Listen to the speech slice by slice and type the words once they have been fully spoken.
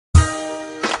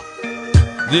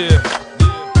Yeah.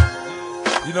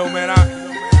 You know, man,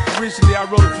 recently I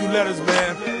wrote a few letters,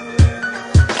 man,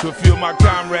 to a few of my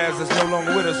comrades that's no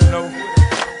longer with us, you know.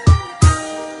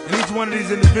 And each one of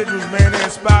these individuals, man, they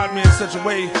inspired me in such a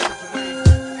way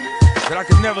that I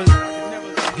could never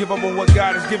give up on what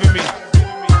God has given me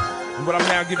and what I'm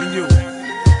now giving you.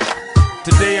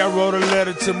 Today I wrote a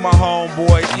letter to my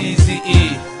homeboy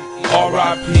Eazy-E,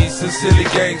 R.I.P, Sincerely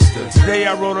Gangster. Today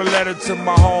I wrote a letter to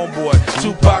my homeboy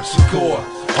Tupac Shakur,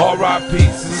 R.I.P,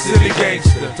 Sincerely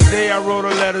Gangster. Today I wrote a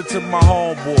letter to my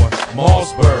homeboy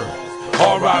Mossberg,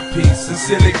 R.I.P,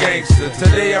 Sincerely Gangster.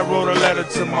 Today I wrote a letter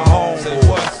to my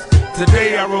homeboy.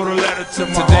 Today I wrote a letter to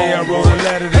my Today I wrote a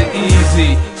letter to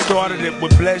Eazy. Started it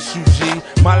with bless you, G.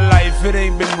 My life, it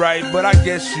ain't been right, but I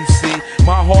guess you see.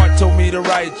 My heart told me to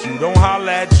write you. Don't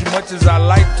holler at you much as I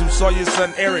like to. Saw your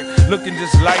son Eric looking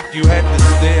just like you. Had to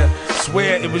stare.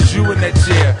 Swear it was you in that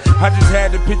chair. I just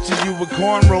had to picture you with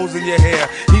cornrows in your hair.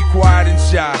 He quiet and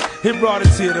shy. It brought a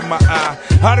tear to my eye.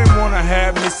 I didn't want to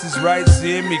have Mrs. Right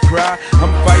seeing me cry.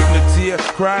 I'm fighting a tear.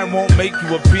 Crying won't make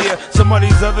you appear. Some of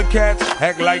these other cats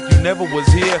act like you never was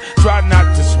here. Try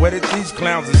not to sweat it. These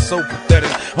clowns are so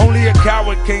pathetic. Only a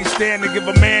coward can't stand to give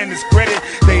a man his credit.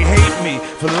 They hate me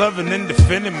for loving and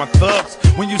defending my thugs.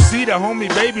 When you see the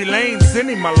homie Baby Lane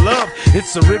sending my love,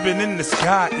 it's a ribbon in the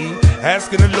sky, E.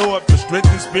 Asking the Lord for strength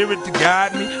and spirit to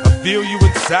guide me. I feel you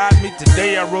inside me.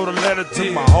 Today I wrote a letter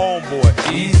to my homeboy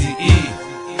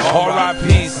Eazy-E,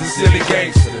 R.I.P, Sincerely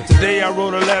Gangster. Today I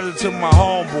wrote a letter to my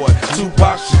homeboy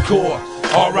Tupac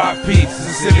Shakur, R.I.P,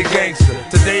 Sincerely Gangster.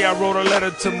 Today I wrote a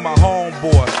letter to my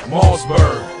homeboy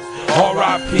Mossberg,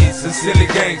 R.I.P, Sincerely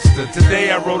Gangster.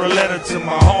 Today I wrote a letter to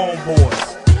my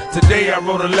homeboys. Today I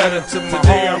wrote a letter to my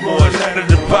homeboys, letter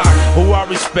to B.I.G, who I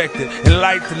respected and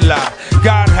liked to lie.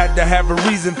 God had to have a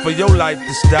reason for your life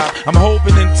to stop. I'm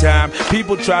hoping in time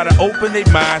people try to open their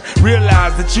mind,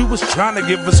 realize that you was trying to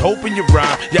give us hope in your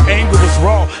rhyme. Your anger was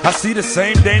raw. I see the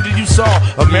same danger you saw.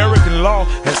 American law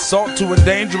has sought to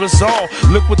endanger us all.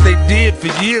 Look what they did for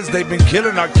years. They've been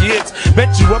killing our kids.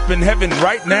 Bet you up in heaven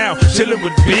right now, chilling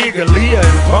with Big, Aaliyah,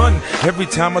 and Pun. Every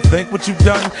time I think what you've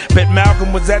done, bet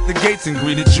Malcolm was at the gates and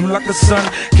greeted you like a son.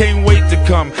 Can't wait to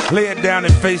come, lay it down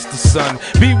and face the sun.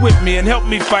 Be with me and help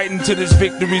me fight until this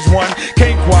victory's won.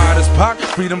 Can't quiet us, Pac.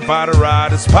 Freedom fighter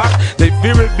riders, Pac. They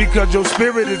fear it because your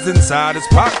spirit is inside us,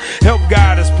 Pac. Help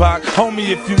guide us, Pac. Homie,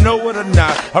 if you know it or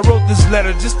not, I wrote this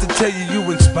letter just to tell you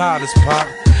you inspired us, Pac.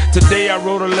 Today I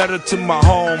wrote a letter to my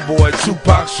homeboy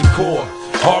Tupac Shakur,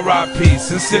 R.I.P,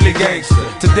 Sincerely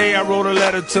Gangster. Today I wrote a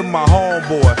letter to my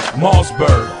homeboy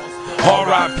Mossberg,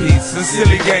 R.I.P,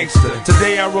 Sincerely Gangster.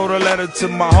 Today I wrote a letter to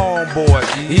my homeboy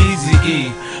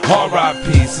Eazy-E,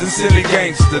 R.I.P, Sincerely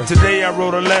Gangster. Today I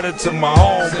wrote a letter to my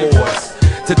homeboys.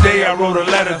 Today I wrote a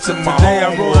letter to my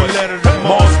homeboys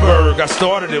Mossberg. I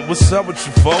started it. What's up with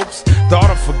you folks? Thought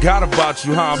I forgot about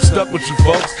you, huh? I'm stuck with you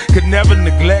folks. Could never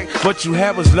neglect what you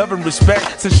have was love and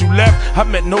respect. Since you left, I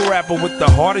met no rapper with the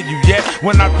heart of you yet.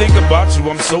 When I think about you,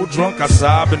 I'm so drunk I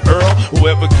sob and Earl.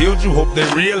 Whoever killed you, hope they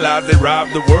realize they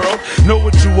robbed the world. Know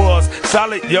what you was,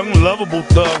 solid, young, lovable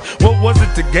thug. What was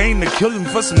it to gain to kill him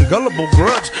for some gullible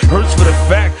grudge? Hurts for the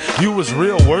fact you was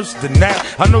real worse than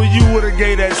that. I know you would've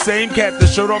gave that same cat the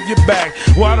shirt off your back.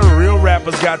 Why the real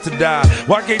rappers got to die?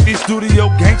 Why can't these studio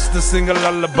gangsters sing a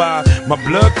lullaby? My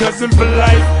blood cousin for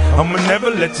life, I'ma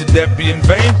never let your death be in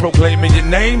vain. Proclaiming your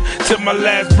name till my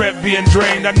last breath being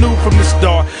drained. I knew from the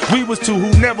start we was two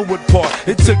who never would part.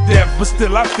 It took death, but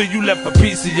still I feel you left a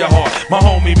piece of your heart. My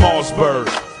homie Mossberg.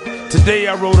 Today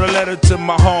I wrote a letter to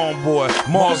my homeboy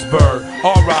Mossberg,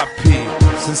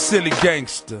 R.I.P, Sincerely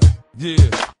Gangster. Yeah,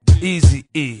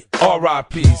 Eazy-E,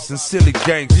 R.I.P, Sincerely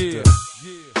Gangster.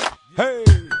 Hey,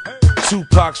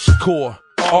 Tupac Shakur,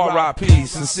 R.I.P,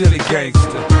 Sincerely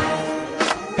Gangster.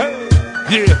 Hey,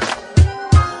 yeah.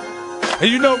 And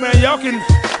you know, man, y'all can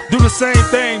do the same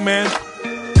thing, man.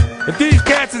 If these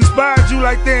cats inspired you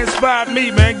like they inspired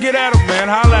me, man, get at them, man,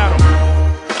 holla at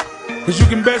them. Cause you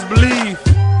can best believe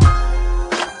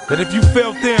that if you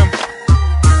felt them,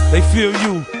 they feel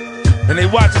you, and they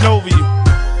watching over you,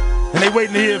 and they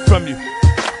waiting to hear from you.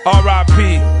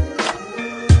 R.I.P,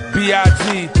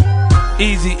 B.I.G,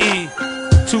 Eazy-E,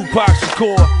 Tupac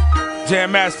Shakur,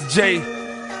 Jam Master J,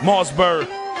 Mossberg,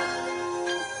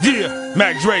 yeah,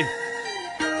 Mac Dre,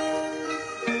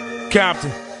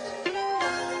 Compton.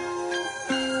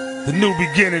 The new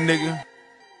beginning, nigga.